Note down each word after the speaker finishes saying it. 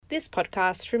This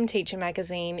podcast from Teacher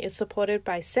Magazine is supported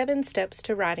by 7 Steps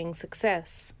to Writing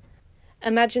Success.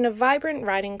 Imagine a vibrant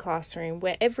writing classroom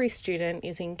where every student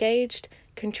is engaged,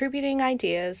 contributing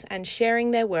ideas, and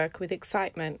sharing their work with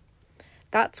excitement.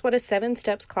 That's what a 7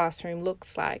 Steps classroom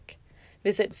looks like.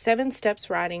 Visit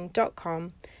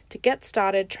 7stepswriting.com to get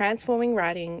started transforming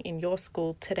writing in your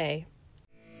school today.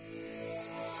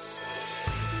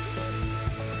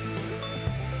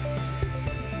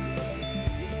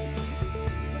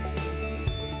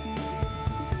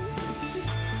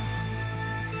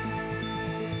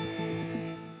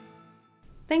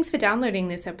 Thanks for downloading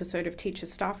this episode of Teacher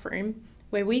Staff Room,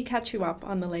 where we catch you up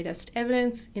on the latest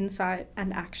evidence, insight,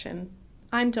 and action.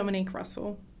 I'm Dominique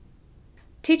Russell.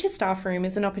 Teacher Staff Room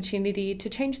is an opportunity to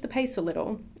change the pace a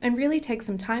little and really take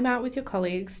some time out with your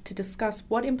colleagues to discuss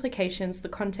what implications the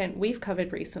content we've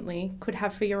covered recently could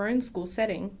have for your own school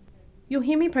setting. You'll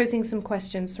hear me posing some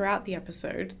questions throughout the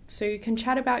episode, so you can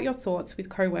chat about your thoughts with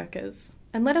co-workers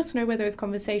and let us know where those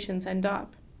conversations end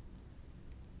up.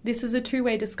 This is a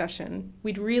two-way discussion.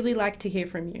 We'd really like to hear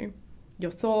from you, your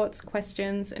thoughts,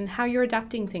 questions, and how you're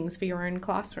adapting things for your own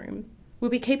classroom. We'll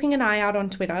be keeping an eye out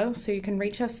on Twitter, so you can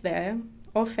reach us there,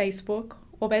 or Facebook,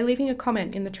 or by leaving a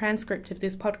comment in the transcript of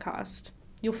this podcast.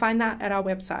 You'll find that at our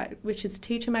website, which is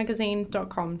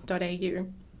teachermagazine.com.au.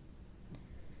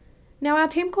 Now, our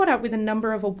team caught up with a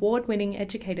number of award-winning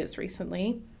educators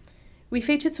recently. We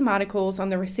featured some articles on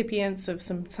the recipients of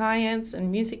some science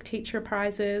and music teacher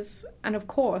prizes, and of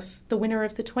course, the winner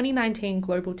of the 2019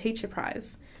 Global Teacher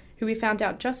Prize, who we found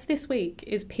out just this week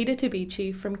is Peter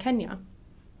Tabichi from Kenya.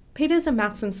 Peter's a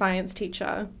maths and science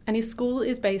teacher, and his school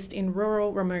is based in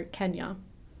rural, remote Kenya.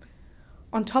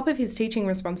 On top of his teaching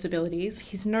responsibilities,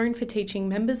 he's known for teaching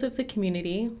members of the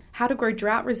community how to grow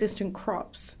drought-resistant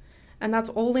crops, and that's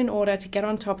all in order to get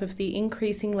on top of the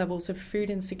increasing levels of food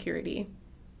insecurity.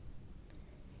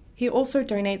 He also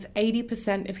donates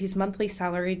 80% of his monthly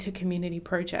salary to community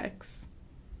projects.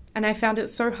 And I found it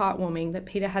so heartwarming that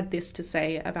Peter had this to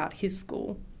say about his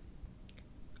school.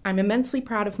 I'm immensely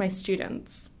proud of my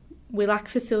students. We lack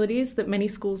facilities that many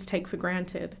schools take for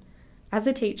granted. As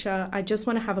a teacher, I just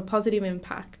want to have a positive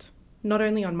impact, not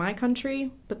only on my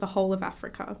country, but the whole of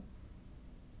Africa.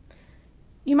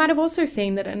 You might have also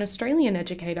seen that an Australian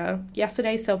educator,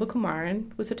 Yesterday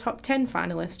Selvakumaran, was a top 10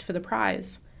 finalist for the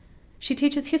prize. She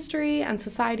teaches history and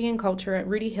society and culture at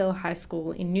Rooty Hill High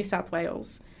School in New South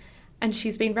Wales, and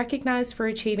she's been recognised for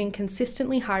achieving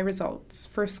consistently high results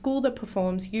for a school that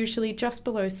performs usually just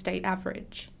below state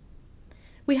average.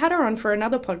 We had her on for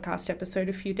another podcast episode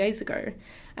a few days ago,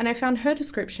 and I found her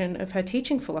description of her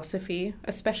teaching philosophy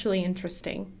especially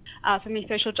interesting. For me,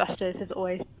 social justice has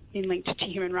always been linked to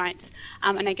human rights,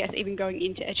 and I guess even going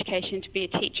into education to be a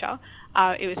teacher,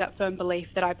 it was that firm belief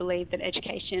that I believed that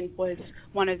education was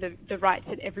one of the rights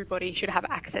that everybody should have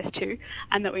access to,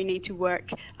 and that we need to work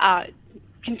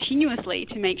continuously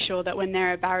to make sure that when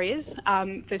there are barriers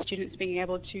for students being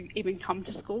able to even come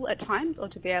to school at times or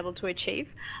to be able to achieve,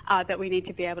 that we need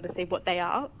to be able to see what they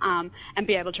are and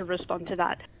be able to respond to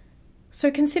that. So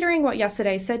considering what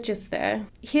Yesterday said just there,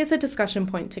 here's a discussion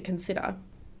point to consider.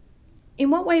 In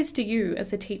what ways do you,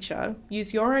 as a teacher,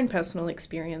 use your own personal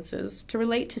experiences to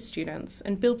relate to students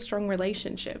and build strong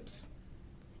relationships?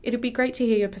 It'd be great to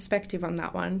hear your perspective on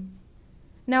that one.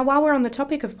 Now, while we're on the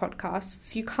topic of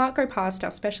podcasts, you can't go past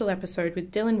our special episode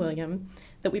with Dylan William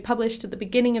that we published at the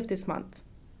beginning of this month.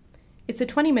 It's a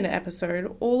 20-minute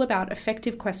episode all about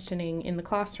effective questioning in the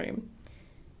classroom.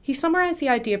 He summarised the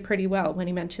idea pretty well when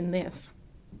he mentioned this.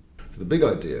 So the big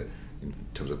idea in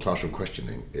terms of classroom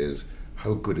questioning is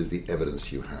how good is the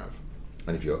evidence you have?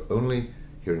 And if you're only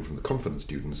hearing from the confident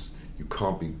students, you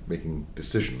can't be making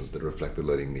decisions that reflect the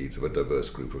learning needs of a diverse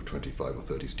group of 25 or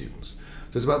 30 students.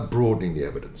 So it's about broadening the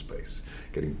evidence base,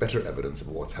 getting better evidence of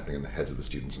what's happening in the heads of the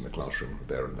students in the classroom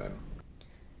there and then.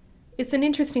 It's an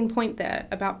interesting point there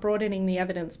about broadening the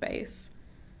evidence base.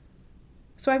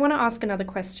 So I want to ask another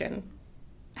question.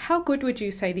 How good would you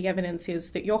say the evidence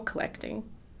is that you're collecting?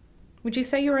 Would you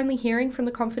say you're only hearing from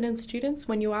the confident students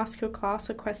when you ask your class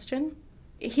a question?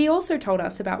 He also told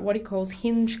us about what he calls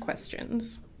hinge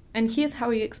questions, and here's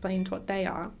how he explained what they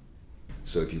are.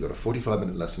 So if you've got a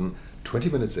 45-minute lesson,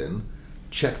 20 minutes in,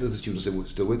 check that the students are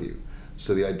still with you.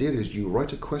 So the idea is you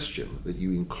write a question that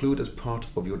you include as part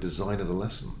of your design of the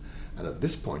lesson. And at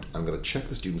this point, I'm going to check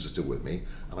the students are still with me,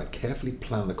 and I carefully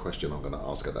plan the question I'm going to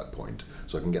ask at that point,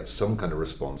 so I can get some kind of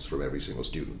response from every single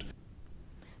student.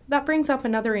 That brings up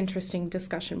another interesting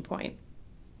discussion point.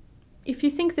 If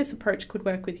you think this approach could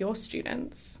work with your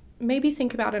students, maybe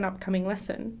think about an upcoming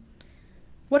lesson.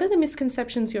 What are the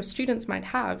misconceptions your students might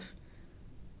have?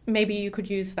 Maybe you could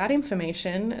use that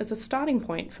information as a starting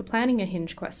point for planning a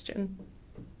Hinge question.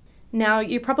 Now,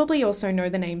 you probably also know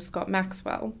the name Scott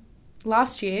Maxwell.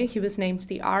 Last year, he was named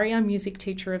the ARIA Music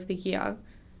Teacher of the Year.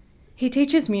 He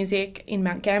teaches music in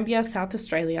Mount Gambier, South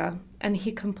Australia, and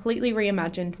he completely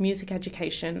reimagined music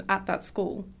education at that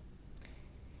school.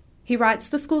 He writes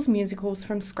the school's musicals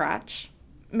from scratch,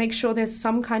 makes sure there's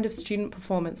some kind of student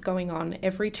performance going on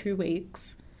every 2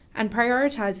 weeks, and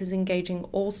prioritises engaging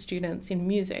all students in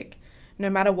music, no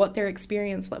matter what their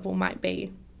experience level might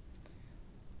be.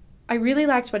 I really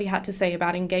liked what he had to say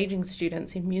about engaging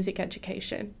students in music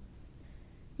education.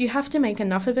 You have to make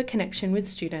enough of a connection with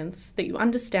students that you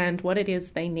understand what it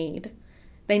is they need.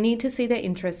 They need to see their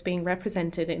interests being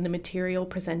represented in the material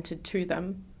presented to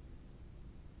them.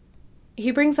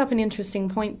 He brings up an interesting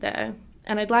point there,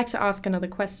 and I'd like to ask another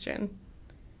question.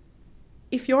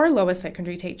 If you're a lower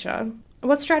secondary teacher,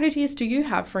 what strategies do you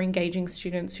have for engaging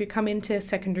students who come into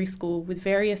secondary school with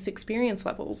various experience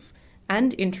levels,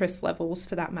 and interest levels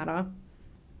for that matter?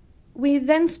 We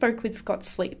then spoke with Scott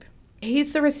Sleep.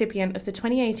 He's the recipient of the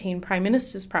 2018 Prime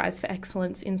Minister's Prize for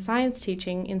Excellence in Science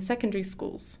Teaching in Secondary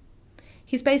Schools.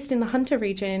 He's based in the Hunter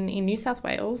region in New South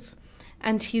Wales,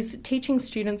 and he's teaching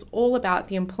students all about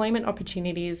the employment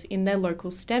opportunities in their local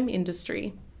STEM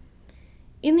industry.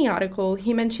 In the article,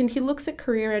 he mentioned he looks at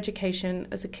career education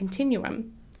as a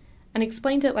continuum, and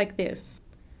explained it like this.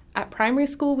 At primary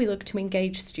school, we look to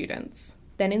engage students,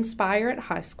 then inspire at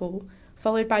high school,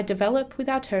 followed by develop with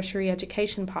our tertiary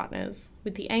education partners,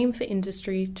 with the aim for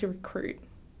industry to recruit.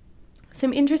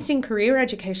 Some interesting career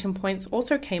education points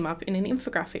also came up in an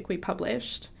infographic we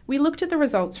published. We looked at the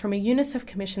results from a UNICEF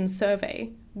commissioned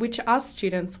survey, which asked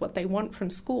students what they want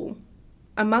from school.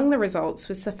 Among the results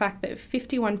was the fact that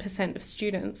 51% of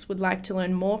students would like to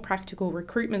learn more practical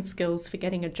recruitment skills for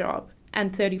getting a job,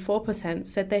 and 34%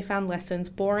 said they found lessons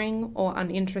boring or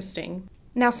uninteresting.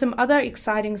 Now, some other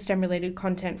exciting STEM-related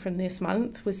content from this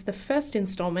month was the first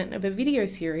instalment of a video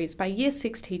series by Year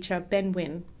 6 teacher Ben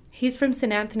Wynn. He's from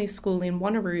St Anthony's School in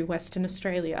Wanneroo, Western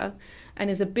Australia, and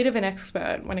is a bit of an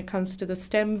expert when it comes to the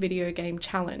STEM Video Game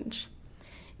Challenge.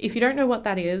 If you don't know what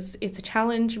that is, it's a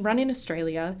challenge run in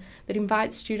Australia that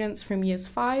invites students from Years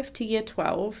 5 to Year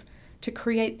 12 to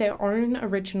create their own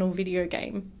original video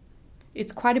game.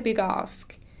 It's quite a big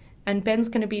ask, and Ben's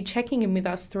going to be checking in with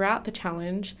us throughout the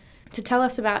challenge to tell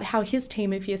us about how his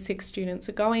team of Year 6 students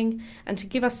are going and to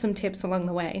give us some tips along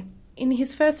the way. In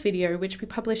his first video, which we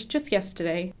published just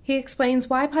yesterday, he explains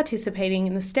why participating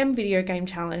in the STEM Video Game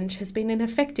Challenge has been an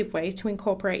effective way to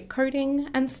incorporate coding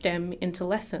and STEM into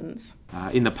lessons.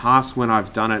 In the past, when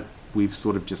I've done it, we've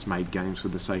sort of just made games for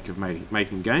the sake of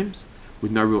making games,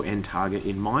 with no real end target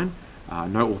in mind,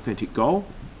 no authentic goal,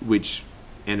 which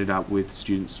ended up with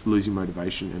students losing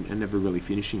motivation and never really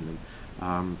finishing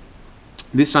them.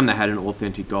 This time they had an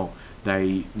authentic goal.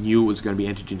 They knew it was going to be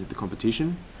entered into the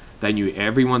competition. They knew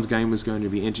everyone's game was going to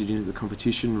be entered into the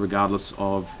competition regardless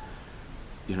of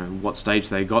what stage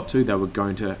they got to. They were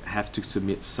going to have to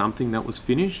submit something that was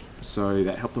finished, so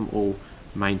that helped them all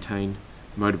maintain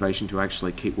motivation to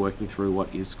actually keep working through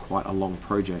what is quite a long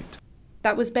project.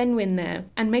 That was Ben Wynn there,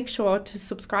 and make sure to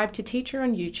subscribe to Teacher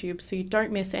on YouTube so you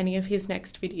don't miss any of his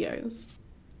next videos.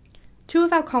 2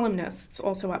 of our columnists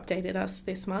also updated us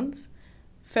this month.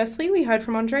 Firstly, we heard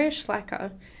from Andreas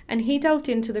Schlacker, and he delved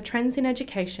into the trends in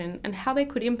education and how they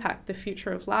could impact the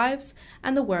future of lives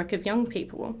and the work of young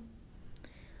people.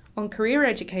 On career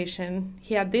education,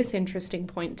 he had this interesting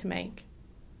point to make.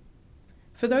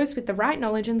 For those with the right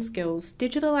knowledge and skills,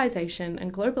 digitalisation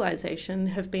and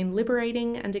globalisation have been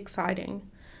liberating and exciting,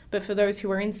 but for those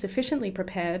who are insufficiently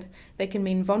prepared, they can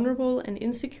mean vulnerable and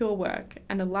insecure work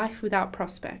and a life without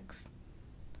prospects.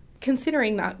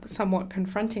 Considering that somewhat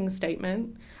confronting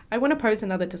statement, I want to pose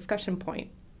another discussion point.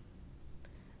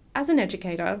 As an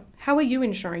educator, how are you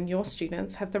ensuring your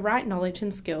students have the right knowledge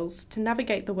and skills to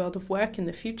navigate the world of work in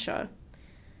the future?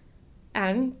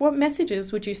 And what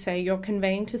messages would you say you're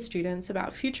conveying to students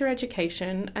about future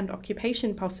education and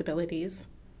occupation possibilities?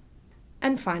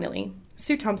 And finally,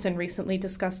 Sue Thompson recently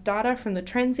discussed data from the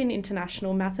Trends in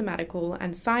International Mathematical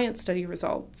and Science Study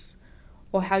results,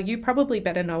 or how you probably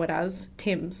better know it as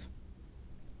TIMSS.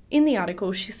 In the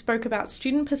article, she spoke about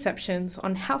student perceptions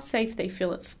on how safe they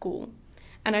feel at school,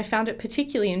 and I found it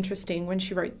particularly interesting when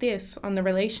she wrote this on the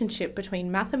relationship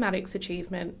between mathematics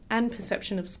achievement and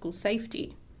perception of school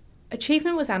safety.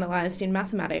 Achievement was analysed in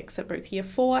mathematics at both Year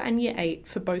 4 and Year 8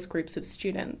 for both groups of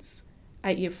students.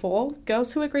 At Year 4,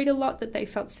 girls who agreed a lot that they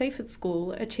felt safe at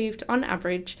school achieved, on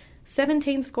average,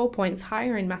 17 score points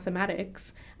higher in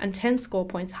mathematics and 10 score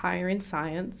points higher in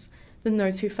science than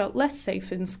those who felt less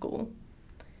safe in school.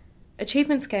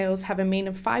 Achievement scales have a mean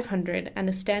of 500 and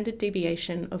a standard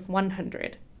deviation of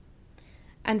 100.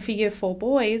 And for Year 4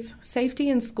 boys, safety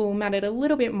in school mattered a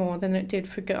little bit more than it did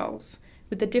for girls,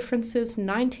 with the differences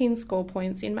 19 score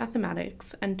points in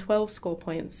mathematics and 12 score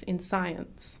points in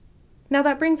science. Now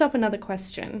that brings up another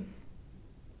question.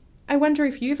 I wonder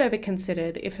if you've ever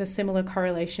considered if a similar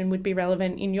correlation would be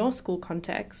relevant in your school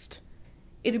context.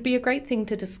 It'd be a great thing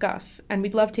to discuss, and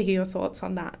we'd love to hear your thoughts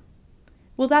on that.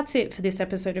 Well, that's it for this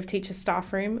episode of Teacher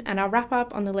Staff Room and our wrap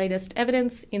up on the latest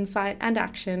evidence, insight, and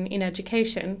action in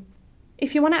education.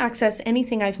 If you want to access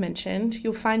anything I've mentioned,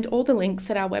 you'll find all the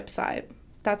links at our website.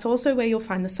 That's also where you'll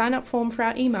find the sign-up form for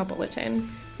our email bulletin,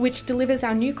 which delivers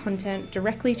our new content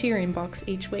directly to your inbox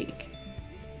each week.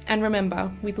 And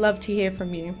remember, we'd love to hear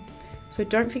from you, so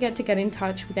don't forget to get in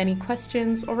touch with any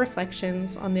questions or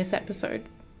reflections on this episode.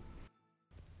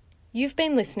 You've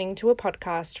been listening to a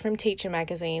podcast from Teacher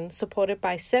Magazine, supported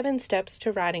by 7 Steps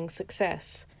to Writing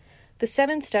Success. The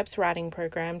 7 Steps Writing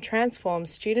Program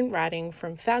transforms student writing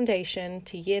from foundation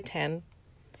to Year 10.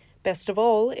 Best of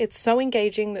all, it's so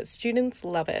engaging that students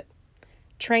love it.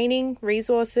 Training,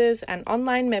 resources, and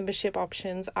online membership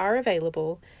options are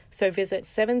available, so visit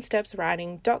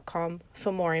 7stepswriting.com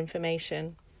for more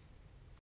information.